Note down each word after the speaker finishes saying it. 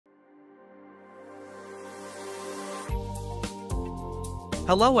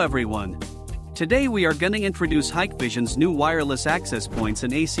Hello everyone. Today we are going to introduce Hikvision's new wireless access points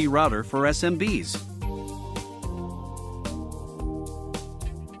and AC router for SMBs.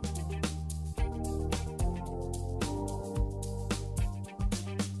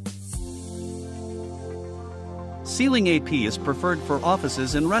 Ceiling AP is preferred for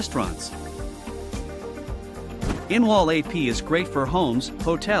offices and restaurants. In-wall AP is great for homes,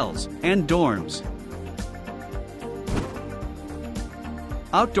 hotels, and dorms.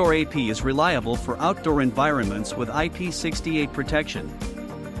 Outdoor AP is reliable for outdoor environments with IP68 protection.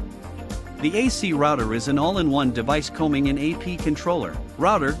 The AC router is an all-in-one device combing an AP controller,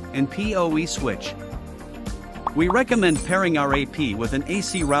 router, and PoE switch. We recommend pairing our AP with an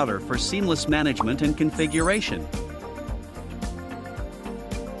AC router for seamless management and configuration.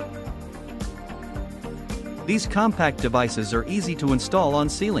 These compact devices are easy to install on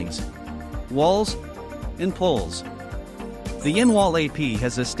ceilings, walls, and poles. The in-wall AP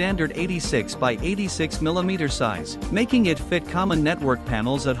has a standard 86 by 86 mm size, making it fit common network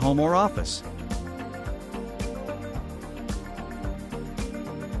panels at home or office.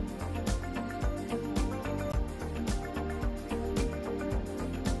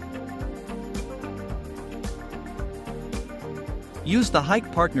 Use the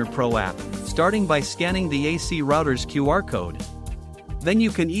Hike Partner Pro app, starting by scanning the AC router's QR code. Then you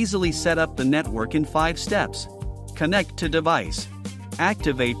can easily set up the network in 5 steps. Connect to device.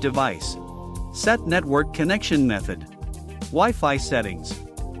 Activate device. Set network connection method. Wi-Fi settings.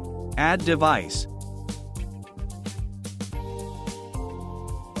 Add device.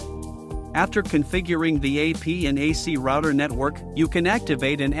 After configuring the AP and AC router network, you can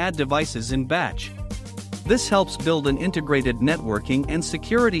activate and add devices in batch. This helps build an integrated networking and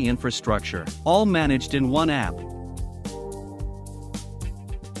security infrastructure, all managed in one app.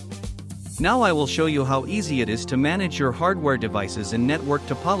 Now I will show you how easy it is to manage your hardware devices in network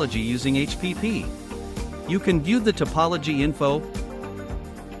topology using HPP. You can view the topology info,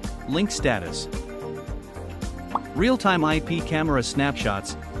 link status, real-time IP camera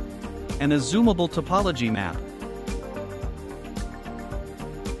snapshots, and a zoomable topology map.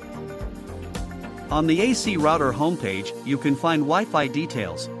 On the AC router homepage, you can find Wi-Fi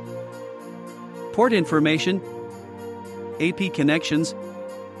details, port information, AP connections,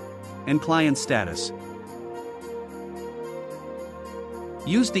 and client status.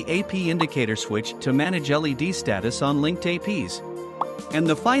 Use the AP indicator switch to manage LED status on linked APs, and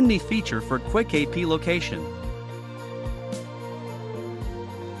the Find Me feature for quick AP location.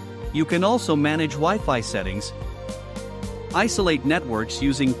 You can also manage Wi-Fi settings, isolate networks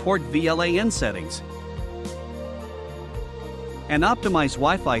using port VLAN settings, and optimize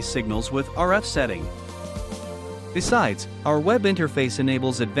Wi-Fi signals with RF setting. Besides, our web interface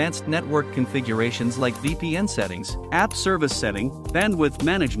enables advanced network configurations like VPN settings, app service setting, bandwidth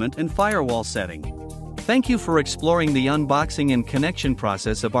management, and firewall setting. Thank you for exploring the unboxing and connection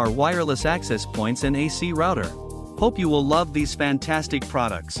process of our wireless access points and AC router. Hope you will love these fantastic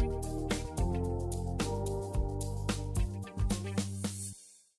products.